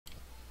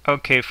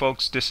Okay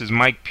folks, this is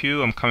Mike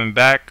Pugh. I'm coming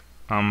back.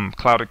 I'm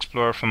Cloud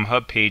Explorer from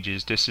Hub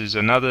Pages. This is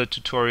another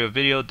tutorial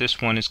video.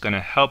 This one is going to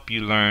help you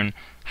learn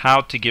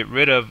how to get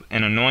rid of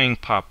an annoying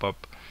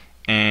pop-up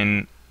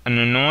and an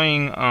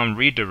annoying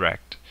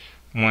redirect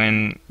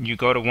when you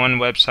go to one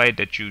website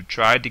that you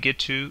tried to get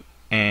to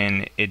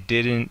and it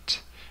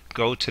didn't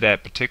go to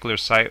that particular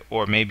site,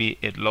 or maybe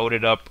it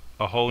loaded up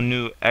a whole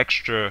new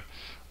extra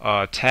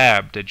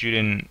tab that you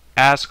didn't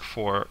ask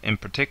for in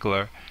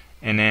particular,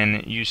 and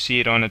then you see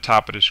it on the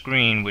top of the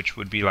screen, which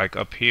would be like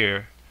up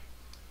here.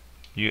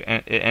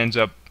 It ends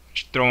up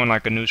throwing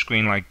like a new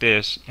screen like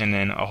this, and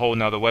then a whole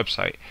nother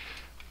website.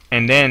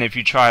 And then if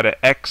you try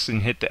to X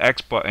and hit the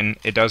X button,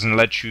 it doesn't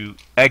let you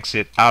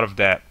exit out of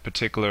that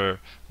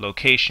particular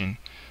location.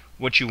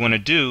 What you want to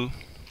do,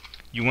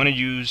 you want to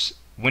use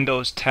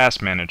Windows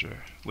Task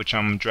Manager, which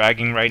I'm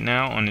dragging right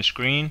now on the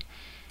screen.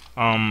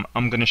 I'm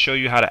going to show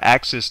you how to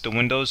access the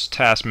Windows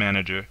Task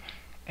Manager,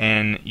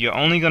 and you're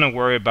only going to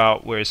worry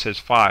about where it says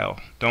File.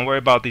 Don't worry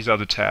about these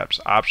other tabs: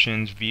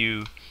 Options,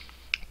 View,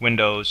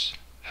 Windows,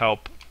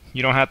 Help.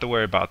 You don't have to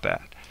worry about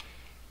that.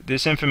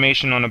 This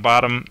information on the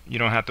bottom you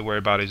don't have to worry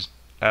about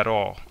at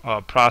all.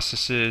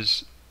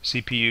 Processes,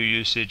 CPU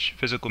usage,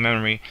 physical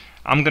memory.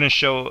 I'm going to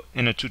show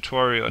in a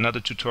tutorial, another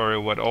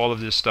tutorial, what all of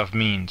this stuff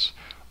means.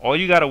 All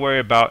you got to worry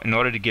about in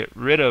order to get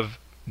rid of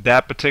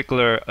that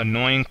particular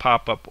annoying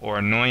pop-up or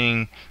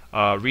annoying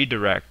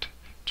redirect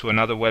to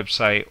another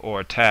website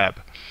or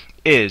tab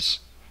is,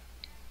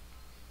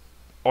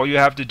 all you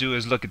have to do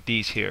is look at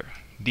these here.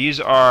 These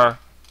are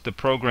the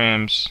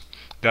programs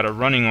that are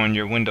running on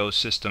your Windows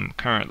system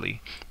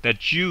currently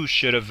that you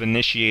should have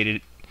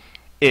initiated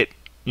it.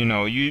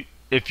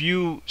 If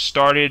you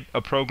started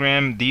a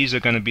program, these are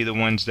going to be the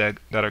ones that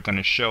are going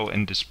to show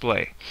and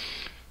display.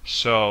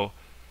 So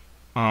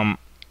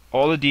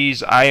all of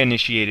these I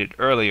initiated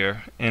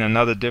earlier in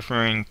another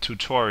differing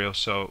tutorial,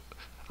 so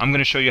I'm going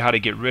to show you how to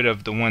get rid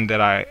of the one that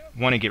I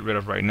want to get rid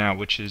of right now,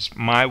 which is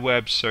my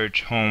web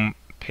search home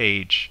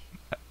page.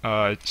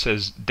 It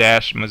says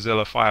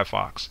 -Mozilla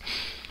Firefox.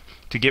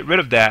 To get rid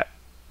of that,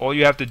 all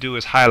you have to do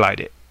is highlight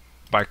it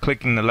by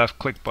clicking the left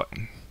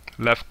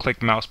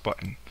click mouse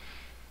button.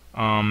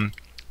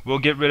 We'll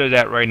get rid of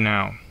that right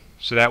now,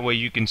 so that way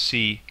you can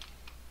see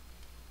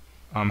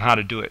how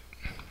to do it.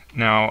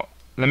 Now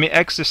let me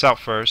X this out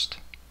first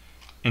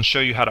and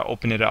show you how to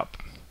open it up.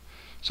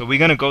 So we're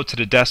going to go to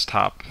the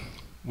desktop,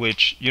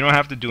 which you don't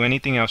have to do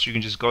anything else. You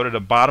can just go to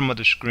the bottom of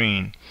the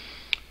screen.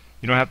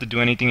 You don't have to do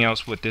anything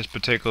else with this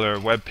particular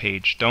web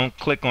page. Don't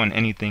click on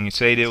anything.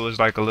 Say there was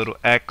like a little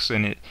X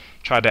and it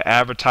tried to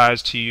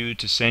advertise to you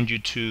to send you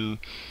to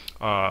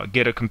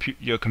get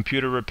your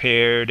computer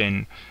repaired,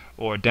 and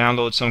or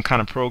download some kind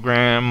of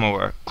program,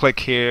 or click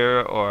here,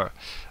 or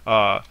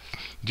are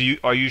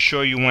you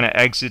sure you want to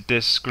exit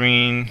this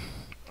screen?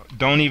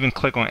 Don't even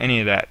click on any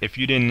of that if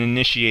you didn't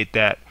initiate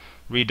that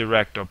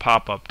redirect or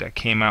pop-up that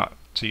came out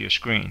to your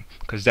screen,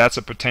 because that's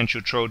a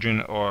potential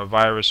Trojan or a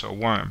virus or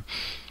worm,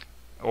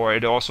 or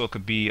it also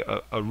could be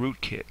a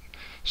rootkit.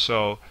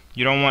 So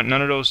you don't want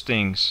none of those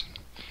things.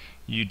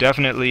 You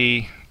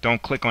definitely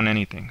don't click on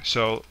anything.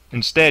 So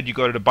instead you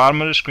go to the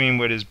bottom of the screen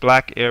where this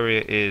black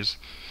area is.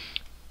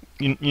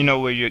 You know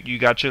where you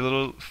got your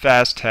little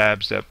fast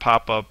tabs that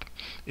pop up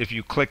if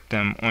you click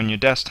them on your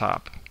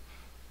desktop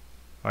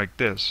like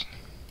this.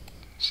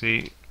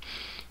 See,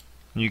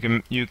 you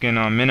can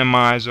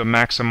minimize or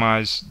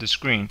maximize the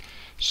screen.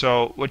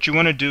 So what you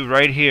want to do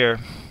right here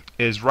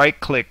is right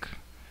click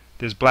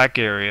this black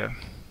area,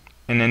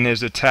 and then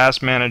there's a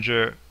Task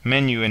Manager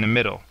menu in the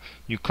middle.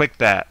 You click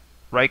that,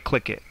 right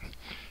click it,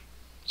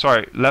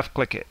 sorry, left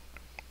click it.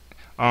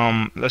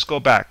 Let's go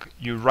back.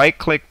 You right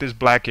click this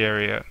black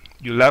area,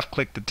 you left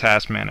click the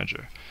Task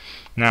Manager.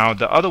 Now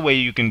the other way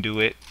you can do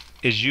it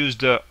is use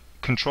the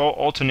Control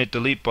Alternate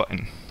Delete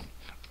button.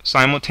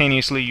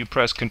 Simultaneously you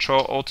press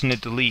Control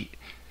Alternate Delete,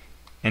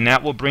 and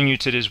that will bring you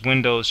to this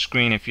Windows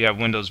screen if you have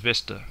Windows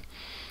Vista.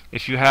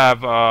 If you have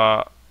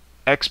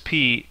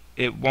XP,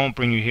 it won't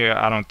bring you here.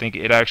 I don't think.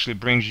 It actually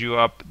brings you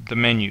up the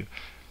menu.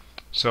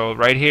 So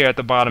right here at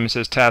the bottom it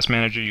says Task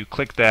Manager. You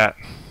click that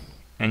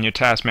and your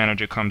Task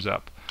Manager comes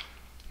up.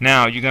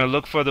 Now you're going to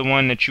look for the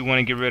one that you want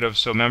to get rid of.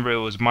 So remember, it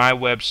was my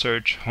web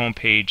search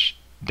homepage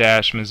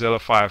 -Mozilla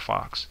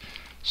Firefox.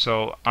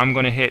 So I'm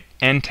going to hit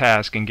End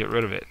Task and get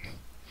rid of it,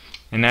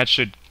 and that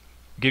should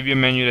give you a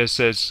menu that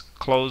says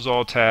Close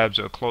All Tabs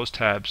or Close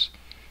Tabs,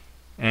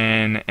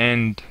 and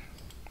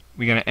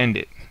we're going to end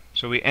it.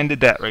 So we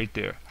ended that right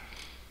there,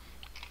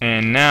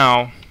 and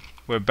now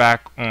we're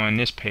back on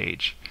this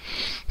page.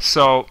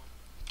 So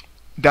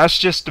that's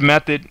just the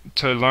method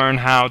to learn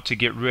how to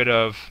get rid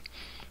of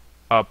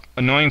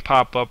annoying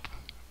pop-up,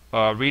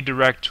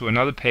 redirect to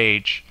another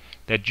page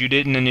that you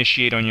didn't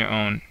initiate on your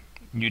own.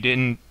 You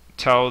didn't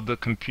tell the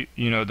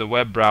the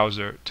web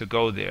browser to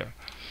go there.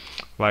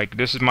 Like,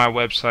 this is my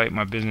website,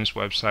 my business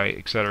website,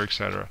 etc.,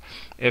 etc.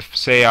 If,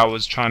 say, I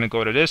was trying to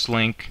go to this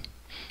link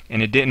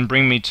and it didn't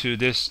bring me to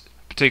this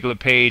particular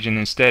page, and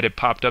instead it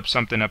popped up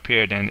something up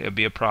here, then it'll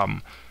be a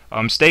problem.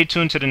 Stay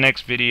tuned to the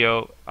next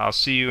video. I'll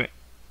see you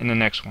in the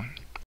next one.